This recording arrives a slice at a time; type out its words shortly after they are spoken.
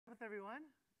everyone.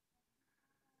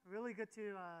 Really good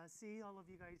to see all of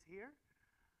you guys here.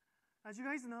 As you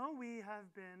guys know, we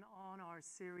have been on our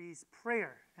series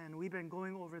Prayer, and we've been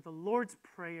going over the Lord's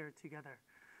Prayer together.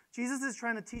 Jesus is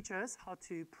trying to teach us how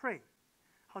to pray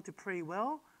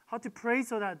well, how to pray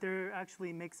so that there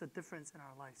actually makes a difference in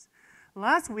our lives.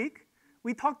 Last week,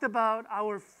 we talked about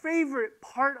our favorite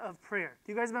part of prayer.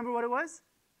 Do you guys remember what it was?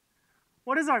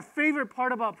 What is our favorite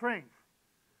part about praying?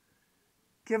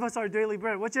 Give us our daily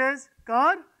bread, which is,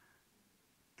 God,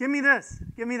 give me this,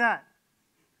 give me that.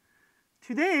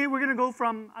 Today, we're going to go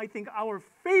from, I think, our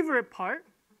favorite part,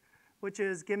 which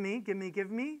is give me,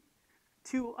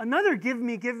 to another give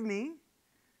me,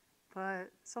 but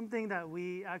something that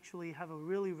we actually have a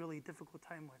really, really difficult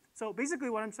time with. So basically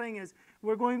what I'm saying is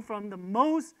we're going from the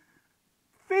most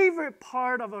favorite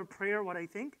part of our prayer, what I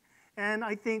think, and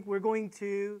I think we're going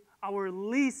to our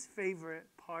least favorite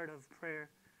part of prayer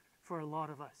for a lot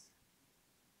of us.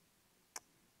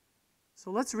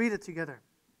 So let's read it together.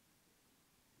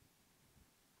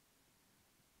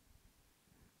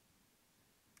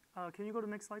 Can you go to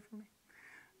the next slide for me?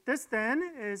 This then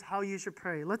is how you should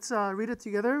pray. Let's read it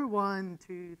together. 1,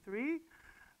 2, 3.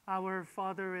 Our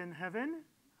Father in heaven,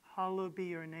 hallowed be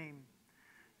your name.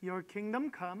 Your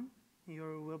kingdom come,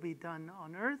 your will be done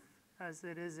on earth as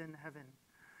it is in heaven.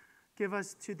 Give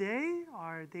us today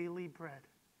our daily bread,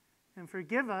 and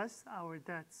forgive us our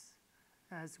debts,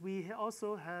 as we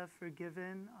also have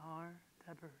forgiven our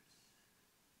debtors.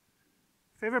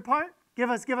 Favorite part? Give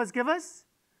us.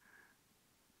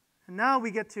 And now we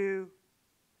get to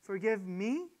forgive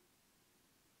me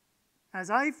as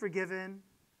I've forgiven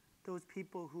those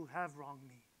people who have wronged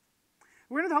me.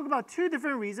 We're going to talk about two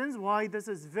different reasons why this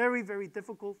is very, very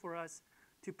difficult for us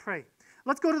to pray.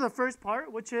 Let's go to the first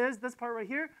part, which is this part right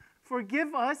here.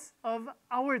 Forgive us of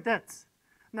our debts.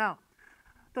 Now,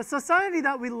 the society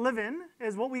that we live in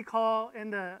is what we call,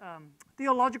 in the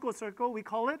theological circle, we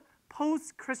call it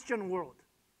post-Christian world.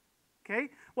 Okay?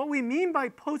 What we mean by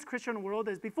post-Christian world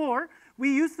is before,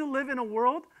 we used to live in a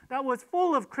world that was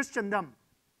full of Christendom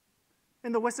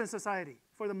in the Western society,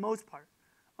 for the most part.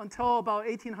 Until about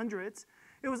 1800s,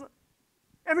 it was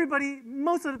everybody,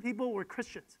 most of the people were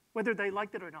Christians, whether they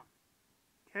liked it or not.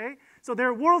 Okay? So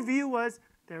their worldview was,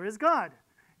 there is God.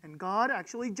 And God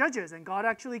actually judges, and God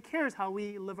actually cares how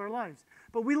we live our lives.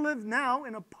 But we live now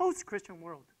in a post-Christian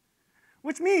world,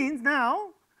 which means now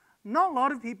not a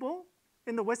lot of people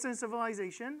in the Western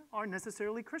civilization are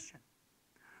necessarily Christian.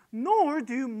 Nor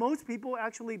do most people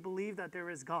actually believe that there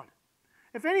is God.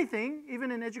 If anything, even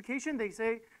in education, they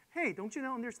say, hey, don't you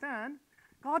understand?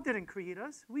 God didn't create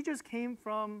us. We just came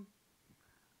from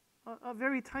a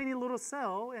very tiny little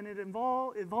cell, and it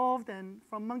evolved and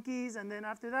from monkeys, and then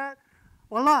after that,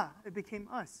 voila, it became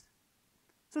us.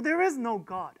 So there is no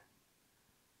God.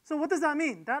 So what does that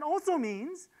mean? That also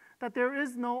means that there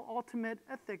is no ultimate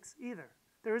ethics either.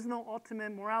 There is no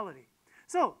ultimate morality.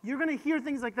 So you're going to hear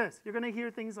things like this. You're going to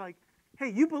hear things like, hey,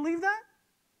 you believe that?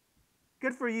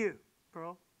 Good for you,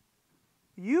 bro.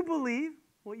 You believe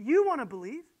what you want to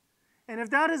believe, and if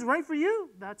that is right for you,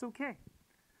 that's okay.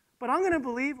 But I'm going to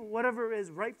believe whatever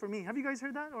is right for me. Have you guys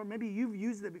heard that? Or maybe you've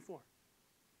used it before.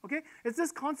 Okay? It's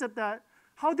this concept that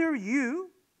how dare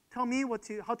you tell me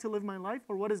how to live my life,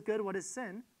 or what is good, what is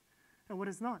sin, and what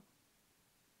is not.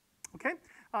 Okay?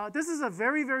 This is a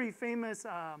very, very famous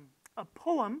a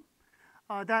poem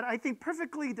that I think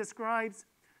perfectly describes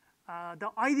the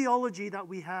ideology that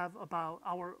we have about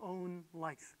our own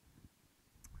life.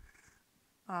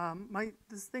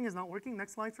 This thing is not working.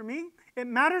 Next slide for me. It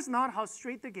matters not how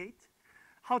straight the gate,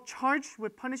 how charged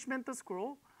with punishment the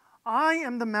scroll. I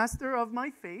am the master of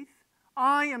my faith.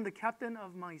 I am the captain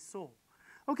of my soul.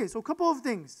 Okay, so a couple of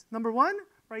things. Number one,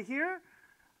 right here,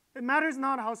 it matters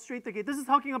not how straight the gate. This is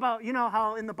talking about, you know,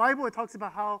 how in the Bible it talks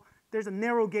about how there's a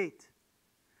narrow gate.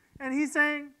 And he's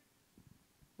saying,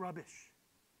 rubbish.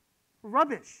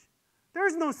 Rubbish.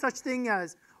 There's no such thing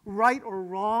as right or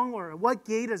wrong, or what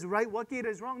gate is right, what gate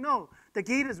is wrong. No, the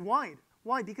gate is wide.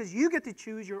 Why? Because you get to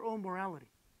choose your own morality.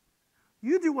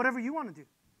 You do whatever you want to do.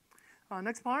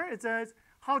 Next part, it says,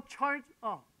 how charged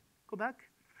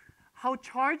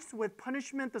with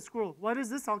punishment the scroll. What is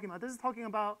this talking about? This is talking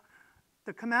about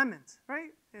the commandments,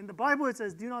 right? In the Bible it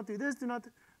says, do not do this, do not.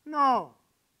 No.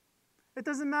 It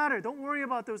doesn't matter. Don't worry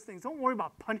about those things. Don't worry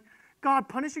about God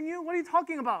punishing you. What are you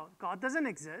talking about? God doesn't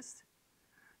exist.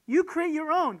 You create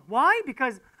your own. Why?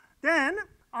 Because then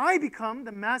I become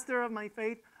the master of my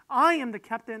faith. I am the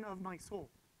captain of my soul.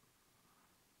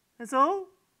 And so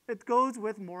it goes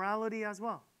with morality as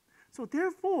well. So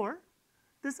therefore,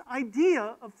 this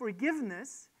idea of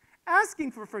forgiveness,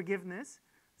 asking for forgiveness,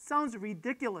 sounds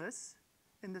ridiculous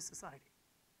in this society.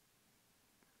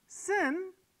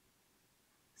 Sin,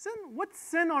 what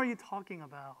sin are you talking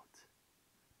about?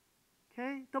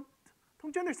 Okay?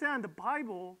 Don't you understand? The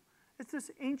Bible, it's this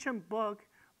ancient book,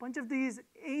 a bunch of these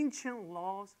ancient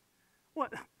laws.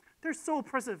 What? They're so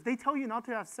oppressive. They tell you not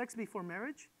to have sex before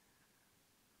marriage.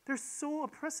 They're so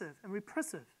oppressive and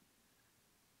repressive.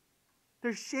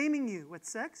 They're shaming you with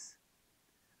sex.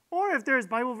 Or if there's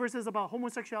Bible verses about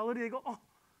homosexuality, they go, oh,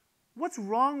 what's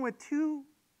wrong with two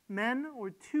men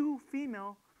or two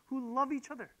female who love each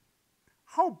other?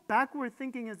 How backward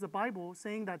thinking is the Bible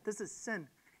saying that this is sin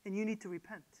and you need to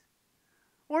repent?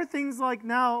 Or things like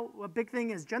now, a big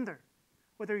thing is gender.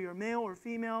 Whether you're male or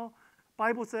female,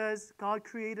 Bible says God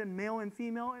created male and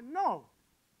female, and no.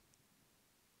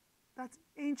 That's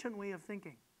ancient way of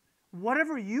thinking.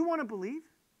 Whatever you want to believe,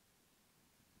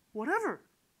 whatever.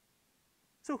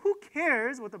 So who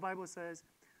cares what the Bible says?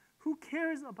 Who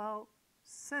cares about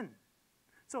sin?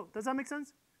 So does that make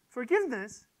sense?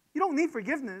 Forgiveness, you don't need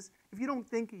forgiveness if you don't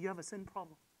think you have a sin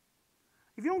problem.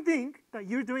 If you don't think that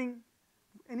you're doing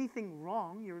anything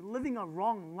wrong, you're living a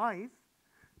wrong life,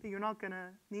 then you're not going to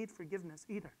need forgiveness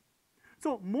either.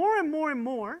 So more and more and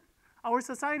more, our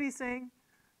society is saying,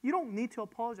 you don't need to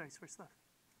apologize for stuff.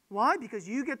 Why? Because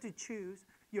you get to choose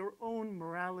your own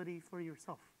morality for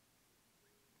yourself.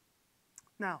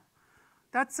 Now,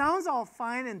 that sounds all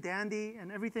fine and dandy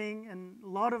and everything, and a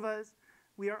lot of us,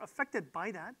 we are affected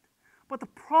by that. But the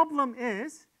problem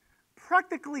is,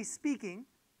 practically speaking,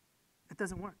 it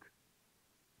doesn't work.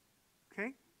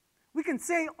 Okay? We can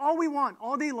say all we want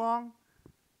all day long.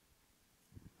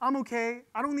 I'm okay.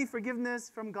 I don't need forgiveness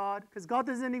from God because God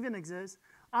doesn't even exist.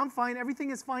 I'm fine.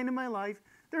 Everything is fine in my life.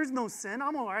 There's no sin.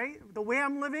 I'm all right. The way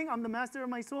I'm living, I'm the master of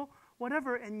my soul,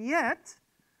 whatever. And yet,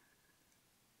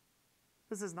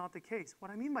 this is not the case. What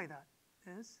I mean by that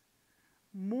is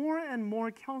more and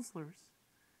more counselors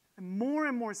and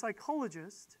more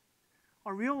psychologists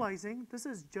are realizing this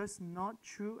is just not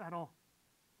true at all.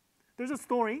 There's a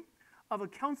story of a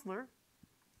counselor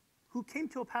who came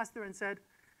to a pastor and said,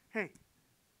 hey,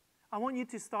 I want you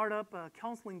to start up a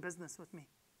counseling business with me.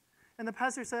 And the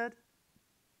pastor said,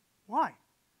 why?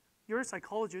 You're a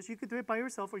psychologist. You could do it by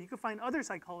yourself, or you could find other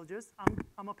psychologists.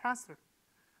 I'm a pastor.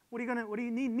 What do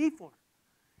you need me for?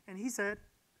 And he said,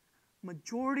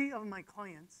 majority of my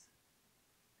clients,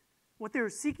 what they're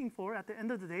seeking for at the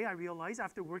end of the day, I realized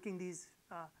after working these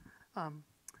a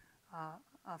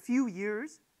few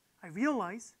years, I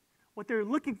realized what they're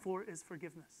looking for is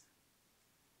forgiveness.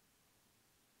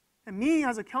 And me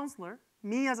as a counselor,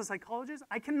 me as a psychologist,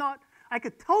 I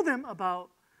could tell them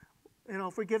about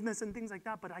forgiveness and things like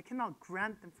that, but I cannot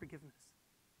grant them forgiveness.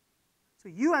 So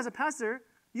you as a pastor,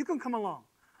 you can come along.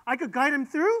 I could guide them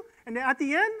through, and at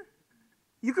the end,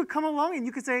 you could come along and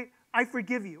you could say, I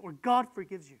forgive you, or God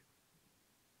forgives you.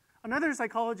 Another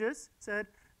psychologist said,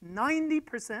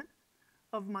 90%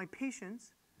 of my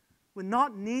patients would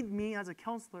not need me as a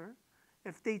counselor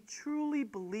if they truly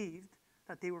believed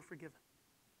that they were forgiven.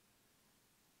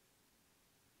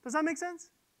 Does that make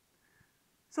sense?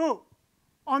 So,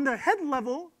 on the head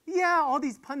level, yeah, all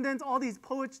these pundits, all these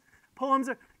poems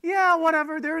are, yeah,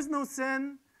 whatever, there is no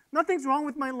sin. Nothing's wrong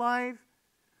with my life,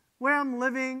 where I'm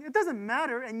living. It doesn't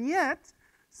matter. And yet,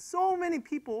 so many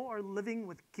people are living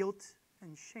with guilt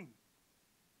and shame.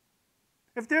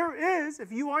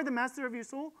 If you are the master of your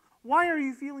soul, why are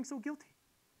you feeling so guilty?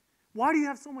 Why do you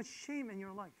have so much shame in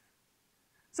your life?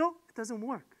 So, it doesn't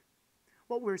work.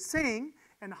 What we're saying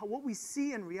and what we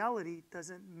see in reality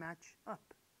doesn't match up.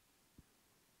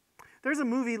 There's a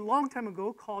movie a long time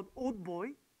ago called Old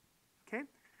Boy, okay?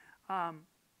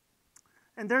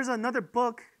 And there's another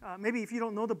book, maybe if you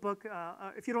don't know the book,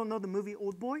 if you don't know the movie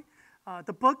Old Boy,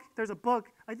 there's a book,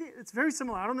 I think it's very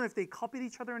similar. I don't know if they copied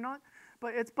each other or not,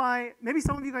 but it's by, maybe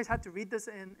some of you guys had to read this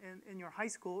in your high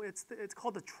school. It's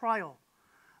called The Trial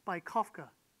by Kafka.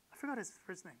 I forgot his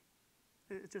first name.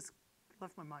 It just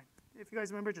left my mind. If you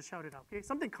guys remember, just shout it out, okay?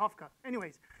 Something Kafka.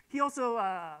 Anyways, he also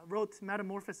wrote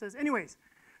Metamorphosis. Anyways,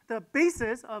 the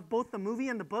basis of both the movie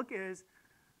and the book is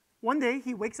one day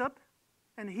he wakes up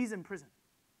and he's in prison.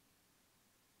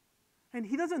 And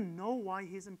he doesn't know why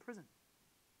he's in prison.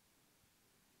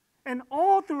 And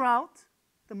all throughout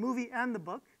the movie and the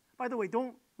book, by the way,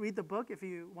 don't read the book if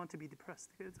you want to be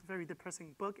depressed. It's a very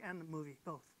depressing book and the movie,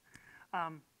 both.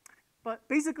 But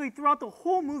basically, throughout the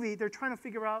whole movie, they're trying to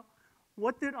figure out,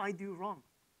 what did I do wrong?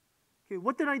 Okay,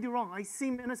 what did I do wrong? I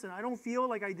seem innocent. I don't feel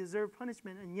like I deserve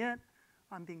punishment, and yet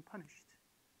I'm being punished.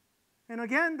 And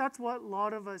again, that's what a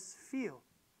lot of us feel,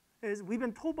 is we've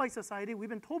been told by society, we've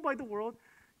been told by the world,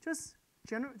 just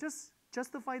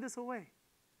justify this away.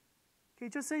 Okay,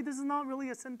 just say this is not really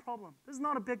a sin problem. This is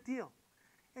not a big deal.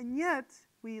 And yet,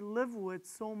 we live with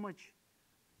so much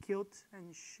guilt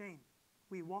and shame.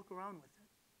 We walk around with it.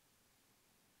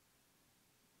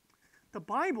 The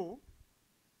Bible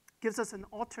gives us an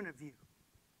alternate view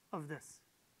of this.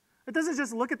 It doesn't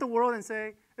just look at the world and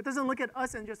say, it doesn't look at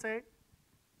us and just say,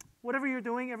 whatever you're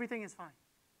doing, everything is fine.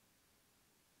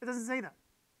 It doesn't say that.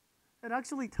 It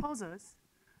actually tells us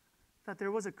that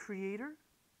there was a creator,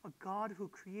 a God who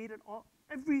created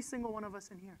every single one of us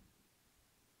in here.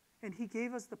 And he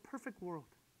gave us the perfect world.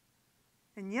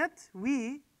 And yet,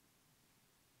 we're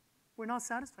not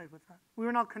satisfied with that. We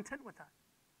were not content with that.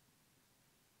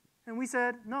 And we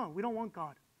said, no, we don't want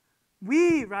God.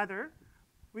 We rather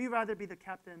be the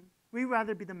captain. We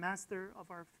rather be the master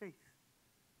of our faith.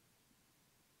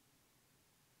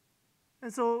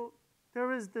 And so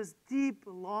there is this deep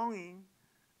longing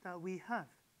that we have.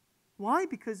 Why?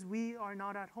 Because we are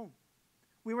not at home.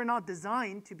 We were not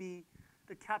designed to be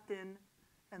the captain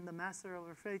and the master of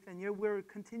our faith, and yet we're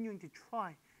continuing to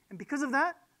try. And because of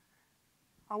that,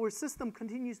 our system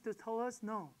continues to tell us,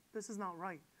 no, this is not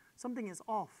right. Something is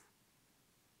off.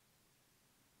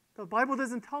 The Bible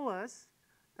doesn't tell us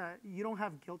that you don't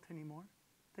have guilt anymore,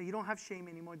 that you don't have shame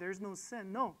anymore. There's no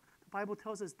sin. No, the Bible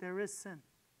tells us there is sin.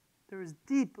 There is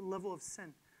deep level of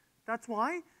sin. That's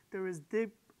why there is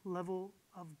deep level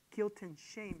of guilt and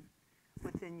shame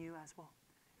within you as well.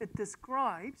 It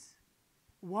describes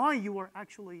why you are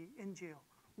actually in jail,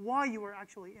 why you are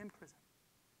actually in prison.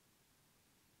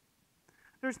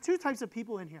 There's two types of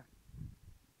people in here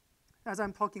as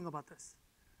I'm talking about this.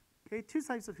 Okay, two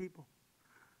types of people.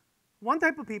 One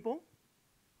type of people,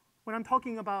 when I'm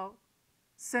talking about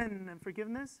sin and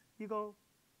forgiveness, you go,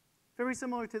 very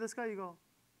similar to this guy, you go,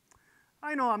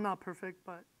 I know I'm not perfect,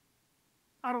 but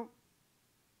I don't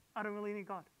really need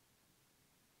God.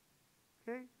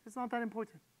 Okay? It's not that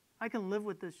important. I can live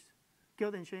with this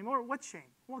guilt and shame. Or what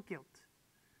shame? What guilt?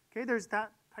 Okay, there's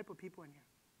that type of people in here.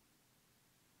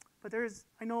 But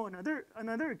I know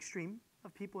another extreme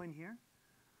of people in here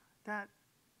that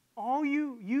all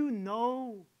you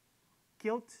know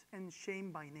guilt and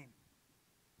shame by name.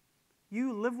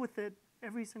 You live with it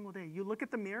every single day. You look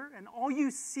at the mirror and all you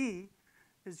see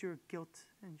is your guilt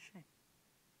and shame.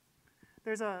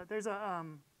 There's a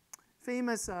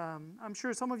famous, I'm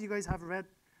sure some of you guys have read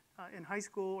in high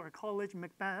school or college,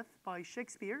 Macbeth by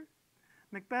Shakespeare.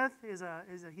 Macbeth he's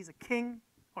a king,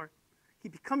 or he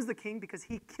becomes the king because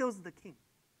he kills the king.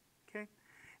 Okay?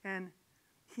 And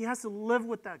he has to live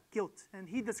with that guilt, and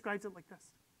he describes it like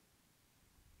this.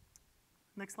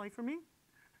 Next slide for me.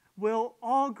 Will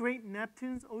all great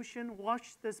Neptune's ocean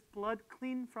wash this blood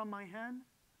clean from my hand?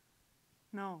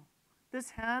 No. This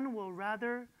hand will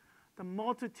rather the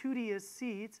multitudinous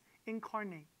seeds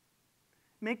incarnate,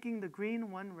 making the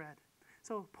green one red.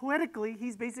 So poetically,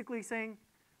 he's basically saying,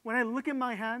 when I look at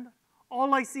my hand,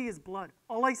 all I see is blood.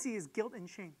 All I see is guilt and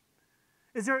shame.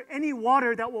 Is there any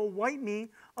water that will wipe me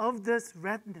of this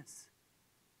redness?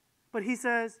 But he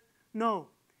says, no.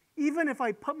 Even if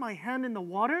I put my hand in the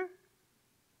water,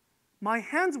 my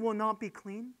hands will not be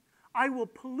clean. I will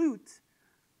pollute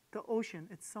the ocean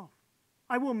itself.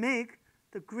 I will make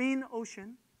the green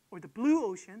ocean or the blue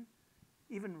ocean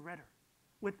even redder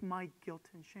with my guilt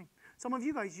and shame. Some of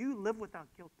you guys, you live without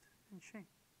guilt and shame.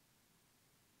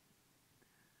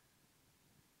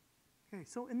 Okay,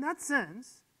 so in that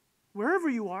sense, wherever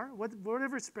you are,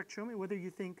 whatever spectrum, whether you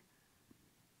think,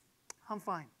 I'm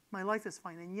fine, my life is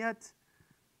fine, and yet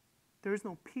there is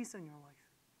no peace in your life.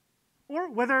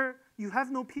 Or whether you have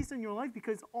no peace in your life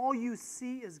because all you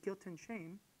see is guilt and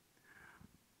shame,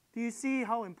 do you see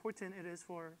how important it is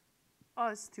for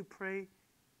us to pray,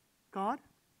 God,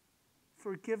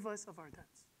 forgive us of our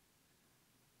debts?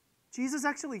 Jesus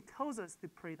actually tells us to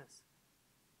pray this.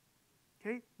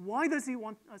 Okay? Why does he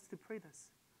want us to pray this?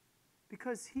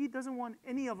 Because he doesn't want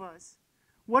any of us,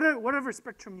 whatever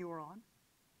spectrum you are on,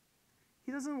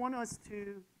 he doesn't want us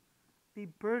to be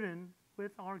burdened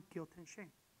with our guilt and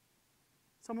shame.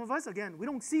 Some of us, again, we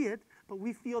don't see it, but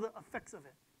we feel the effects of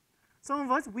it. Some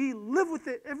of us, we live with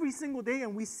it every single day,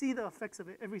 and we see the effects of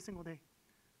it every single day.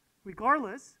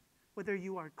 Regardless, whether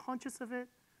you are conscious of it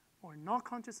or not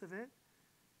conscious of it,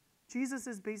 Jesus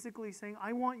is basically saying,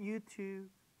 I want you to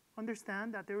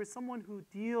understand that there is someone who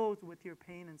deals with your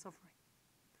pain and suffering,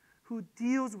 who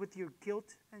deals with your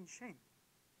guilt and shame.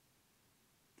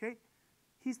 Okay?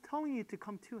 He's telling you to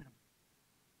come to him.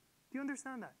 Do you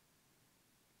understand that?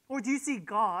 Or do you see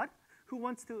God who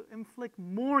wants to inflict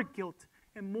more guilt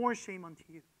and more shame onto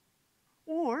you?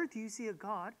 Or do you see a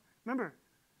God, remember,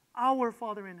 our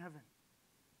Father in heaven.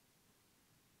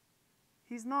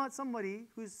 He's not somebody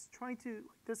who's trying to,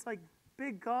 this like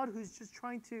big God who's just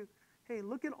trying to, hey,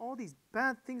 look at all these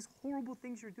bad things, horrible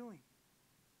things you're doing.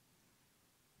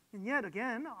 And yet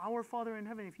again, our Father in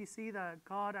heaven, if you see that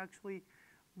God actually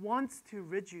wants to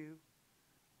rid you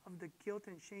of the guilt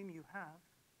and shame you have,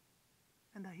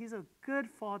 and that He's a good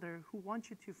Father who wants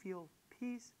you to feel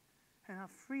peace and have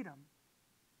freedom,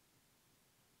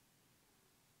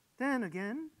 then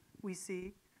again, we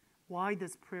see why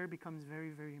this prayer becomes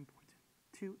very, very important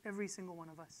to every single one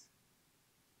of us.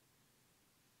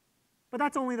 But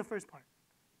that's only the first part.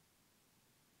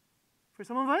 For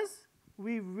some of us,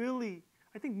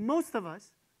 I think most of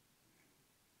us,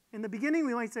 in the beginning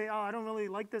we might say, oh, I don't really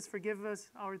like this, forgive us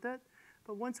our debt.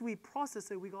 But once we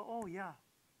process it, we go, oh yeah,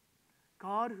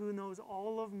 God who knows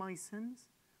all of my sins,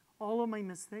 all of my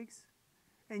mistakes,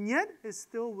 and yet is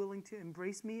still willing to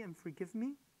embrace me and forgive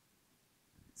me.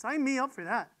 Sign me up for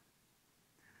that.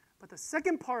 But the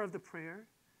second part of the prayer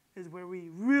is where we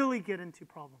really get into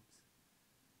problems.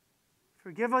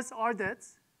 Forgive us our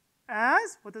debts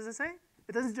as, what does it say?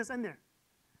 It doesn't just end there.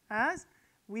 As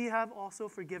we have also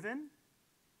forgiven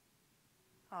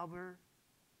our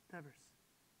debtors.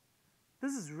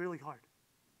 This is really hard.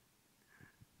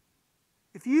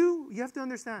 You have to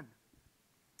understand,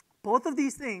 both of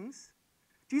these things,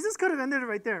 Jesus could have ended it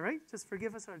right there, right? Just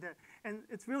forgive us our debt. And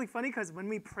it's really funny because when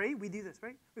we pray, we do this,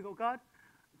 right? We go, God,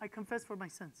 I confess for my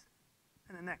sins.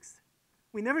 And then next.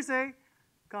 We never say,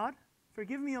 God,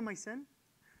 forgive me of my sin,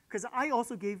 because I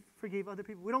also forgave other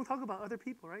people. We don't talk about other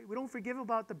people, right? We don't forgive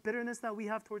about the bitterness that we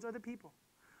have towards other people.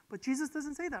 But Jesus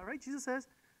doesn't say that, right? Jesus says,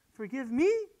 forgive me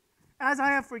as I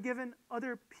have forgiven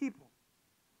other people.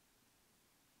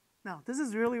 Now, this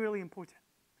is really, really important.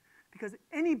 Because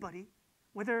anybody,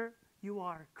 whether you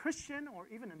are Christian or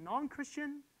even a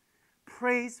non-Christian,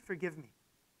 prays, forgive me.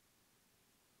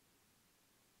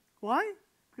 Why?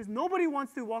 Because nobody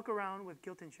wants to walk around with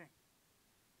guilt and shame.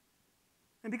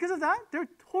 And because of that, they're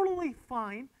totally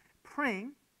fine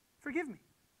praying, forgive me.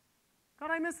 God,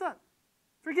 I messed up.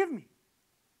 Forgive me.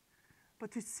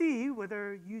 But to see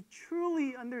whether you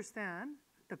truly understand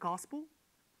the gospel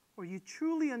or you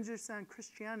truly understand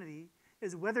Christianity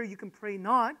is whether you can pray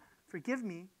not, forgive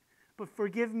me, but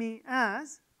forgive me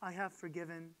as I have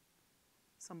forgiven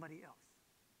somebody else.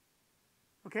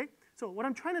 Okay? So what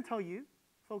I'm trying to tell you,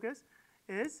 focus,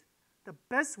 is the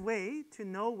best way to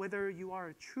know whether you are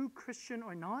a true Christian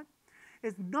or not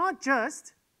is not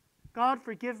just, God,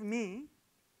 forgive me,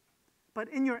 but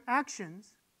in your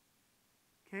actions,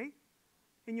 okay,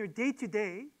 in your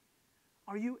day-to-day,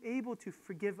 are you able to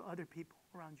forgive other people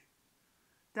around you?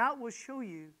 That will show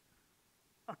you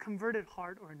a converted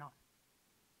heart or not.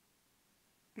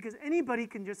 Because anybody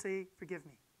can just say, forgive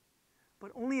me.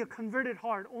 But only a converted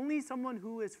heart, only someone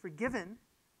who is forgiven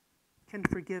can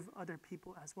forgive other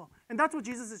people as well. And that's what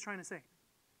Jesus is trying to say.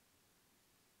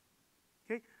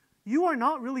 Okay? You are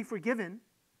not really forgiven.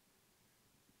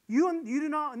 You do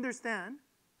not understand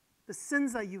the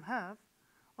sins that you have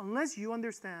unless you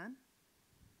understand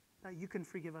that you can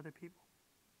forgive other people.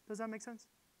 Does that make sense?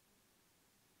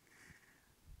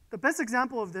 The best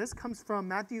example of this comes from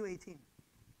Matthew 18.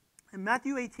 In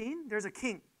Matthew 18, there's a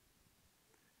king.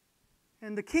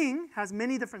 And the king has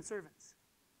many different servants.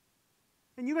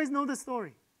 And you guys know the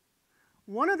story.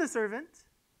 One of the servants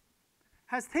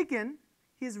has taken,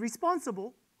 he is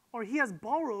responsible, or he has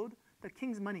borrowed the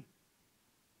king's money.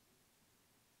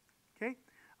 Okay?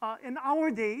 In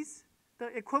our days, the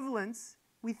equivalence,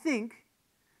 we think,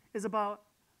 is about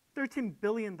 $13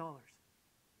 billion.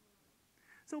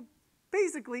 So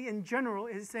basically, in general,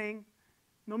 it's saying,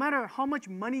 no matter how much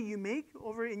money you make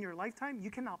over in your lifetime, you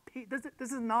cannot pay.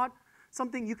 This is not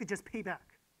something you could just pay back.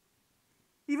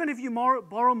 Even if you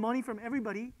borrow money from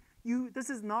everybody, this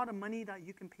is not a money that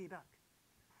you can pay back.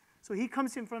 So he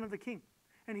comes in front of the king,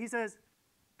 and he says,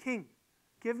 King,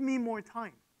 give me more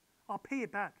time. I'll pay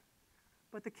it back.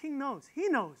 But the king knows, he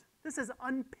knows, this is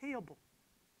unpayable.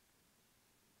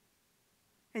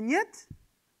 And yet,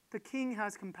 the king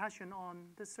has compassion on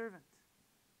the servant.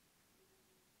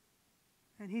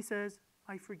 And he says,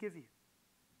 I forgive you.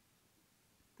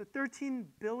 The $13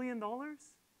 billion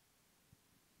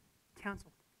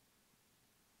canceled.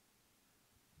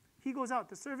 He goes out,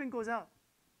 the servant goes out.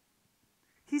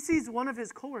 He sees one of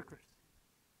his coworkers.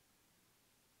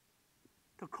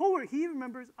 The coworker, he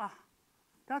remembers,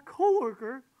 that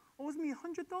coworker owes me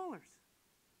 $100.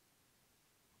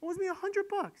 Owes me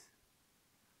 $100.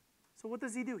 So what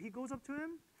does he do? He goes up to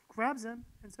him, grabs him,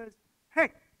 and says, hey,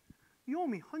 you owe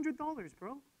me $100,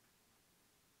 bro.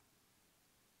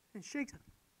 And shakes him.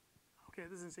 Okay, it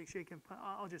doesn't say shake him, but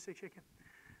I'll just say shake him.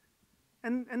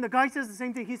 And the guy says the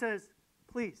same thing. He says,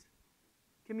 please,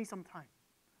 give me some time.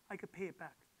 I could pay it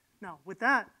back. Now, with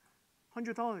that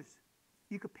 $100,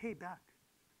 you could pay it back.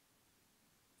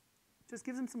 Just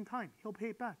give him some time. He'll pay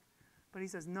it back. But he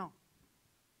says, no,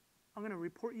 I'm going to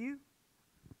report you,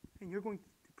 and you're going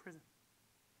to prison.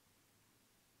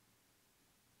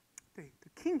 The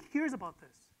king hears about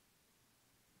this.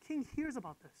 King hears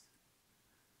about this.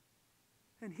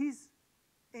 And he's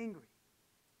angry.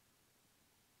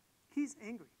 He's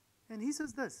angry. And he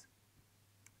says this.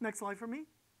 Next slide for me.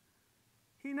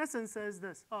 He, in essence, says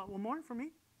this. One more for me.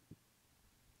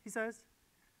 He says,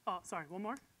 one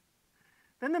more.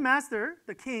 Then the master,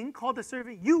 the king, called the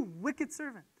servant, you wicked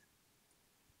servant.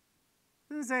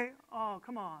 He doesn't say, oh,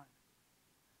 come on.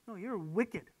 No, you're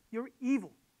wicked. You're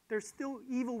evil. There's still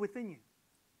evil within you.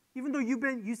 Even though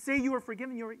you say you are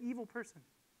forgiven, you're an evil person.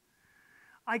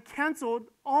 I canceled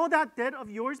all that debt of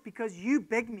yours because you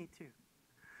begged me to.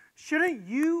 Shouldn't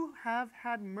you have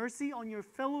had mercy on your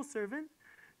fellow servant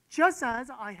just as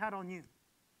I had on you?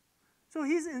 So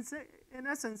he's in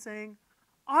essence saying,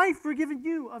 I've forgiven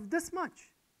you of this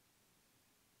much.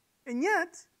 And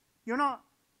yet, you're not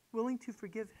willing to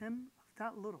forgive him of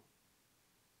that little.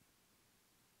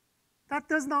 That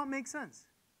does not make sense.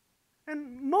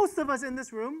 And most of us in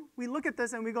this room, we look at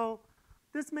this and we go,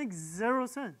 this makes zero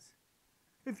sense.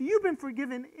 If you've been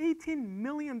forgiven $18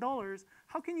 million,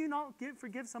 how can you not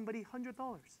forgive somebody $100?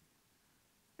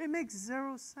 It makes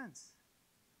zero sense.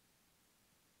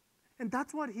 And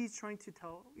that's what he's trying to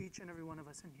tell each and every one of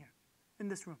us in here, in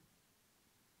this room.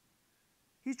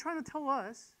 He's trying to tell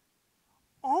us,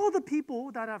 all the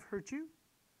people that have hurt you,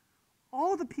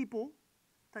 all the people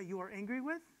that you are angry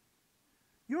with,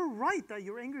 you're right that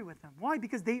you're angry with them. Why?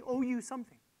 Because they owe you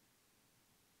something.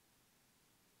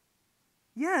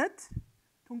 Yet,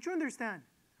 don't you understand?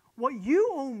 What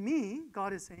you owe me,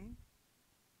 God is saying,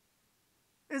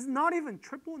 is not even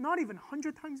triple, not even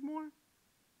 100 times more.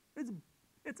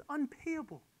 It's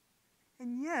unpayable.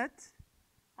 And yet,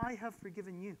 I have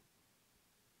forgiven you.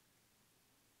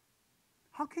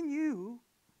 How can you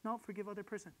not forgive other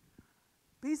person?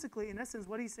 Basically, in essence,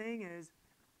 what he's saying is,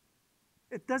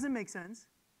 it doesn't make sense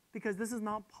because this is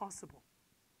not possible.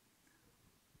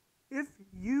 If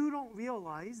you don't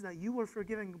realize that you were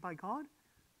forgiven by God,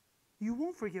 you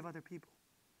won't forgive other people.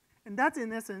 And that's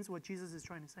in essence what Jesus is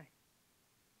trying to say.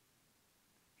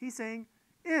 He's saying,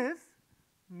 if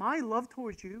my love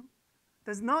towards you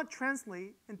does not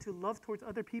translate into love towards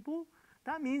other people,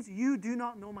 that means you do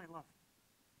not know my love.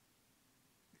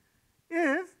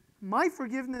 If my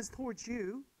forgiveness towards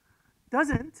you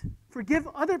doesn't forgive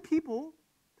other people,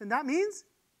 then that means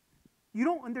you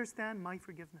don't understand my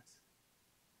forgiveness.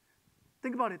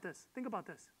 Think about this.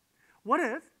 What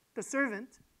if the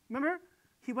servant, remember,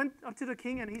 he went up to the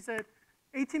king and he said,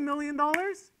 $18 million,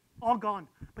 all gone.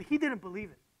 But he didn't believe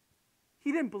it.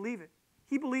 He didn't believe it.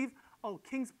 He believed, oh,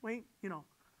 king's, wait,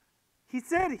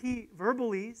 he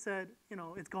verbally said,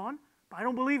 it's gone, but I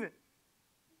don't believe it.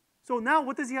 So now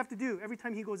what does he have to do every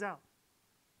time he goes out?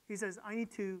 He says, I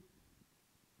need to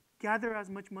gather as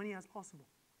much money as possible.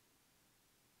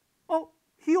 Oh,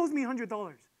 he owes me $100.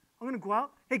 I'm going to go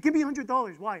out. Hey, give me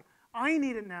 $100. Why? I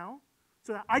need it now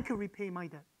so that I can repay my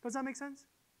debt. Does that make sense?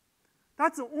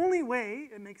 That's the only way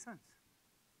it makes sense.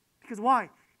 Because why?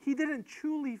 He didn't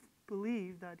truly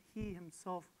believe that he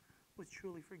himself was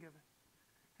truly forgiven.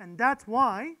 And that's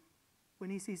why when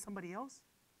he sees somebody else,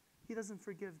 he doesn't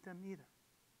forgive them either.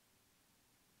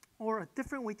 Or a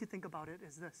different way to think about it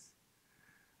is this.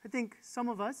 I think some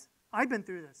of us, I've been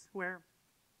through this, where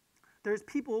there's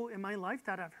people in my life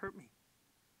that have hurt me.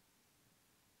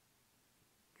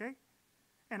 Okay?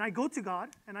 And I go to God,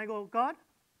 and I go, God,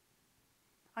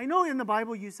 I know in the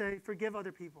Bible you say, forgive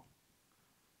other people.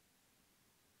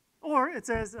 Or it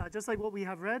says, just like what we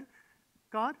have read,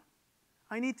 God,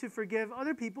 I need to forgive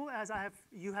other people as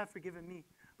you have forgiven me.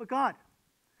 But God,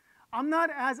 I'm not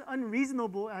as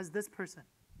unreasonable as this person.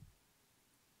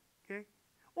 Okay?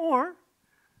 Or,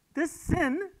 this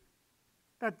sin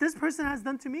that this person has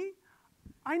done to me,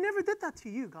 I never did that to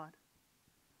you, God.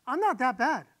 I'm not that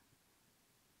bad.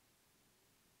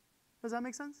 Does that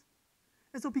make sense?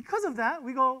 And so because of that,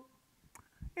 we go,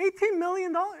 $18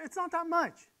 million, it's not that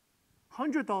much.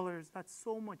 $100, that's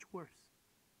so much worse.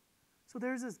 So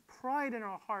there's this pride in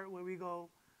our heart where we go,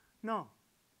 no,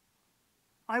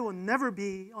 I will never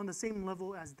be on the same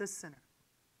level as this sinner.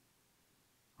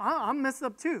 I'm messed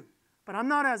up too, but I'm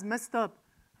not as messed up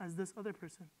as this other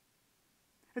person.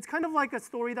 It's kind of like a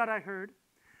story that I heard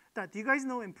that, do you guys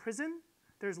know in prison,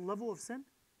 there's level of sin?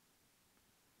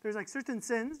 There's like certain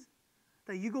sins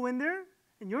that you go in there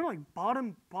and you're like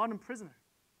bottom prisoner.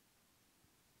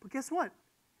 But guess what?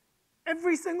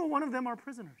 Every single one of them are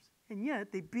prisoners. And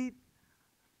yet they beat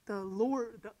the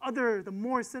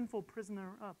more sinful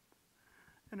prisoner up.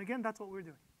 And again, that's what we're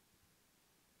doing.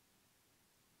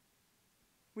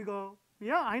 We go,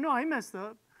 Yeah, I know I messed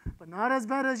up, but not as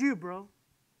bad as you, bro.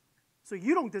 So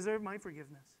you don't deserve my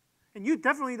forgiveness. And you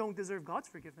definitely don't deserve God's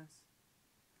forgiveness.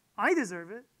 I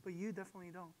deserve it, but you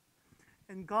definitely don't.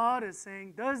 And God is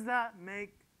saying, does that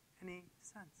make any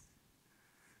sense?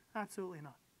 Absolutely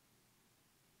not.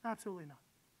 Absolutely not.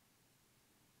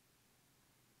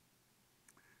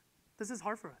 This is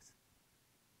hard for us.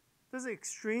 This is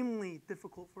extremely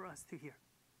difficult for us to hear.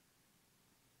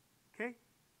 Okay?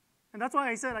 And that's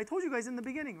why I told you guys in the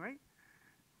beginning, right?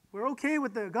 We're okay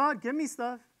with the God, give me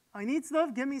stuff. I need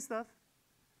stuff, give me stuff.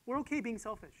 We're okay being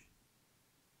selfish.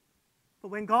 But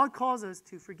when God calls us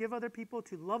to forgive other people,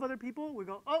 to love other people, we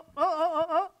go,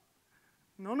 oh.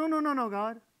 No,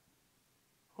 God.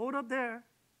 Hold up there.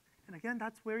 And again,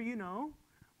 that's where you know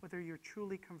whether you're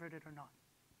truly converted or not.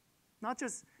 Not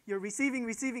just you're receiving.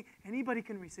 Anybody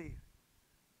can receive.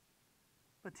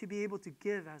 But to be able to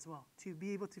give as well. To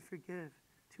be able to forgive.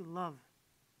 To love.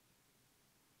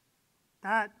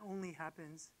 That only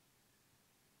happens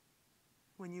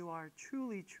when you are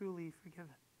truly, truly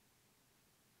forgiven.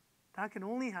 That can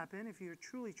only happen if you're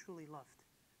truly, truly loved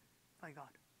by God.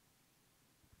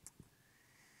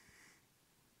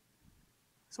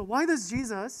 So why does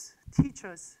Jesus teach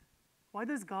us? Why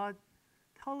does God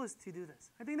tell us to do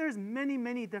this? I think there's many,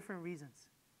 many different reasons.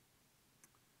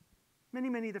 Many,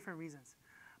 many different reasons.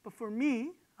 But for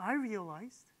me, I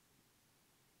realized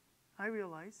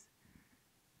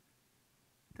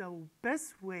the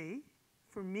best way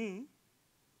for me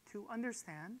to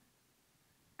understand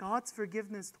God's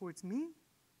forgiveness towards me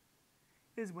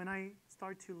is when I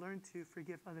start to learn to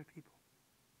forgive other people.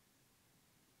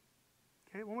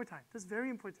 Okay, one more time. This is very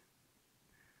important.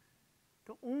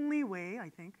 The only way, I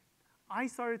think, I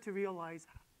started to realize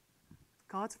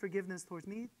God's forgiveness towards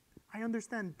me, I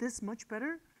understand this much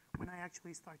better when I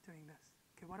actually start doing this.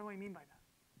 Okay, what do I mean by that?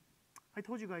 I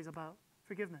told you guys about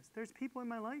forgiveness. There's people in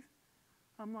my life,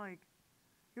 I'm like,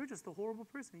 you're just a horrible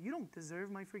person. You don't deserve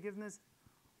my forgiveness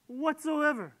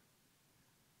whatsoever.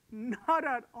 Not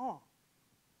at all.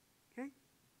 Okay?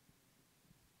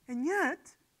 And yet,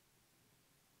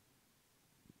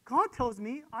 God tells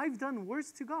me I've done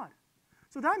worse to God.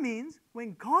 So that means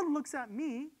when God looks at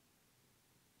me,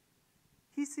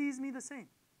 He sees me the same.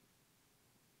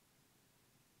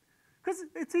 Because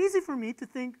it's easy for me to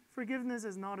think forgiveness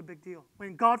is not a big deal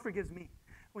when God forgives me.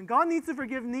 When God needs to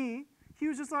forgive me, He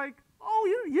was just like,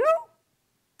 oh, you?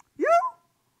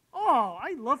 Oh,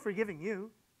 I love forgiving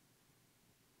you.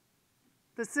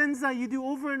 The sins that you do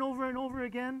over and over and over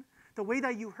again, the way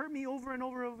that you hurt me over and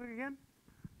over again,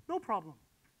 no problem.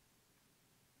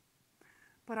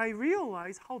 But I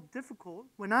realize how difficult,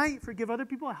 when I forgive other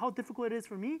people, how difficult it is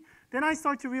for me, then I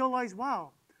start to realize,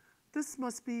 wow, this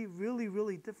must be really,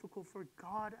 really difficult for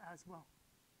God as well.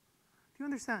 Do you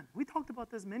understand? We talked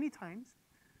about this many times,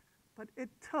 but it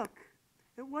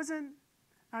wasn't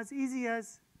as easy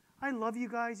as, I love you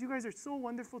guys are so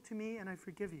wonderful to me, and I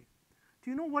forgive you.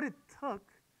 Do you know what it took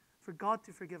for God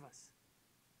to forgive us?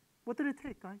 What did it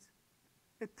take, guys?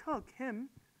 It took Him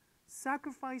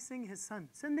sacrificing His Son,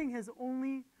 sending His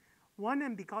only one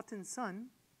and begotten Son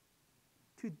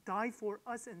to die for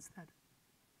us instead.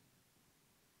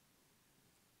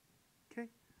 Okay?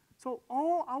 So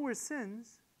all our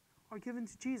sins are given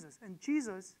to Jesus, and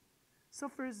Jesus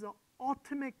suffers the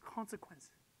ultimate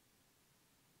consequence.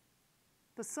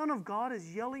 The Son of God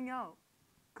is yelling out,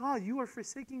 God, you are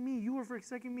forsaking me, you are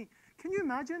forsaking me. Can you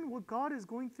imagine what God is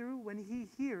going through when He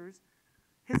hears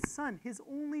His Son, His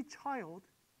only child,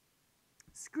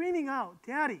 screaming out,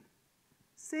 Daddy,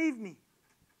 save me,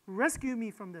 rescue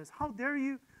me from this. How dare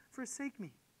you forsake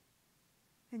me?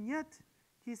 And yet,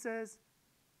 He says,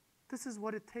 this is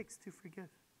what it takes to forgive.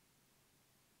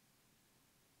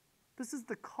 This is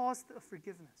the cost of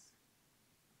forgiveness.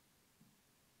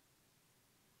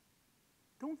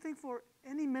 Don't think for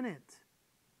any minute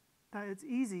that it's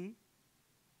easy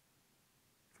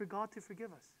for God to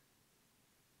forgive us.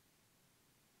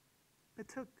 It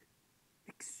took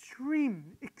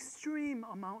extreme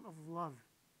amount of love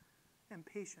and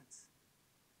patience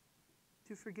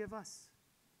to forgive us.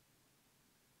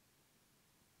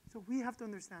 So we have to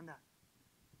understand that.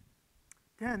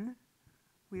 Then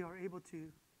we are able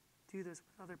to do this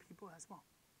with other people as well.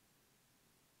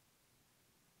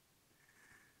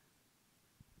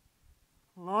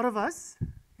 A lot of us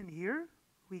in here,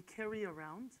 we carry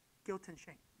around guilt and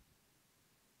shame.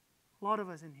 A lot of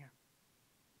us in here.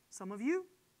 Some of you,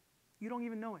 you don't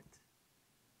even know it.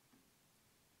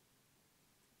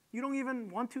 You don't even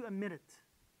want to admit it.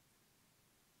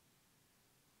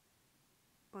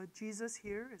 But Jesus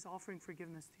here is offering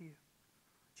forgiveness to you.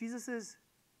 Jesus is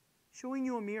showing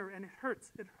you a mirror, and it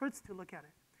hurts. It hurts to look at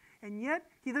it. And yet,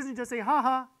 he doesn't just say, ha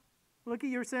ha, look at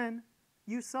your sin,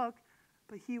 you suck.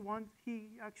 But he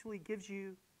actually gives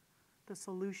you the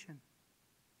solution,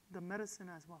 the medicine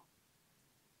as well.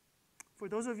 For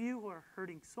those of you who are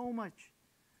hurting so much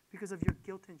because of your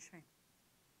guilt and shame,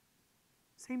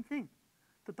 same thing.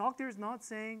 The doctor is not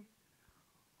saying,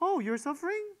 oh, you're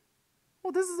suffering?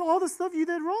 Oh, this is all the stuff you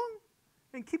did wrong?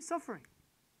 And keep suffering.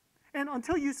 And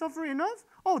until you suffer enough,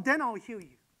 oh, then I'll heal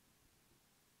you.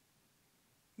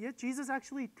 Yet Jesus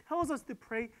actually tells us to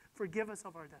pray, forgive us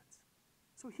of our debts.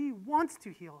 So he wants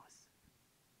to heal us.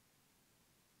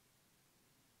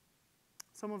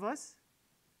 Some of us,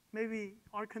 maybe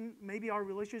our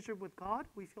relationship with God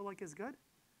we feel like is good.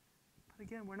 But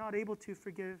again, we're not able to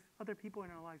forgive other people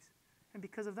in our lives. And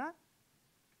because of that,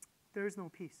 there is no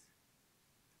peace.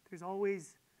 There's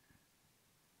always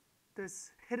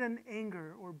this hidden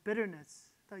anger or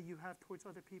bitterness that you have towards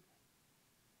other people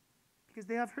because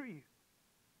they have hurt you.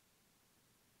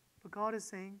 But God is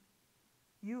saying,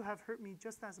 you have hurt me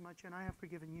just as much and I have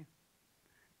forgiven you.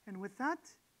 And with that,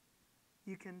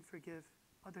 you can forgive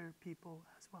other people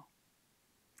as well.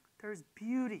 There's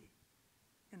beauty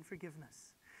in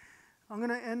forgiveness. I'm going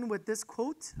to end with this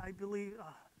quote. I believe,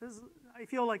 I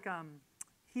feel like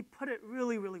he put it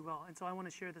really, really well. And so I want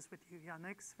to share this with you. Yeah,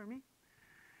 next for me.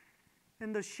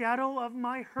 In the shadow of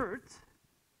my hurt,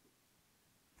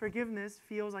 forgiveness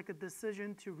feels like a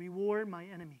decision to reward my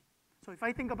enemy. So if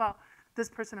I think about this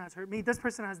person has hurt me, this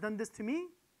person has done this to me,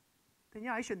 then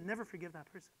yeah, I should never forgive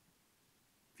that person.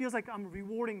 It feels like I'm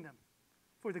rewarding them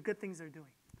for the good things they're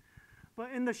doing.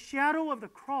 But in the shadow of the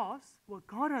cross, what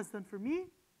God has done for me,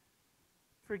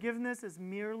 forgiveness is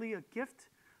merely a gift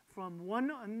from one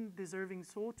undeserving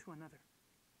soul to another.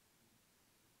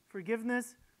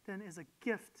 Forgiveness then is a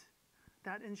gift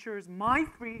that ensures my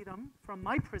freedom from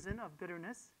my prison of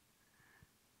bitterness.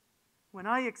 When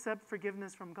I accept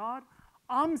forgiveness from God,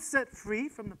 I'm set free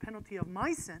from the penalty of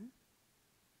my sin.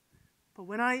 But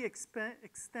when I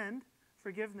extend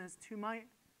forgiveness to my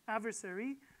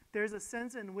adversary, there's a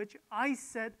sense in which I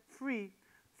set free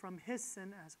from his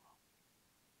sin as well.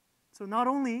 So not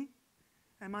only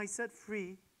am I set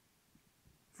free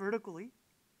vertically,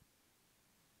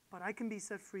 but I can be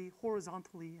set free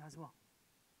horizontally as well.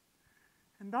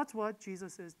 And that's what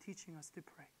Jesus is teaching us to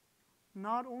pray.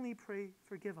 Not only pray,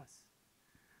 forgive us,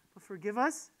 but forgive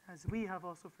us as we have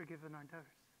also forgiven our debtors.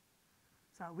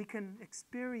 So that we can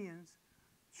experience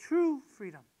true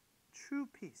freedom, true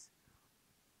peace,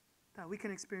 that we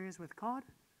can experience with God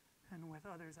and with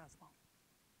others as well.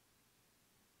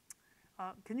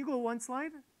 Can you go one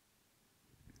slide?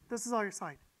 This is our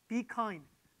slide. Be kind,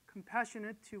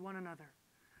 compassionate to one another,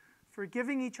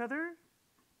 forgiving each other.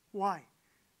 Why?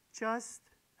 Just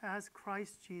as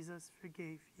Christ Jesus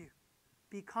forgave you.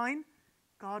 Be kind,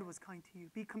 God was kind to you.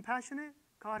 Be compassionate,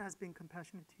 God has been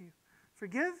compassionate to you.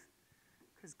 Forgive,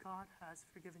 because God has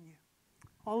forgiven you.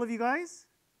 All of you guys,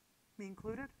 me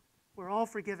included, we're all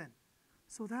forgiven,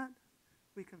 so that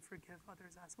we can forgive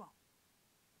others as well.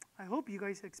 I hope you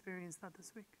guys experienced that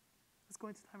this week. Let's go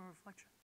into time of reflection.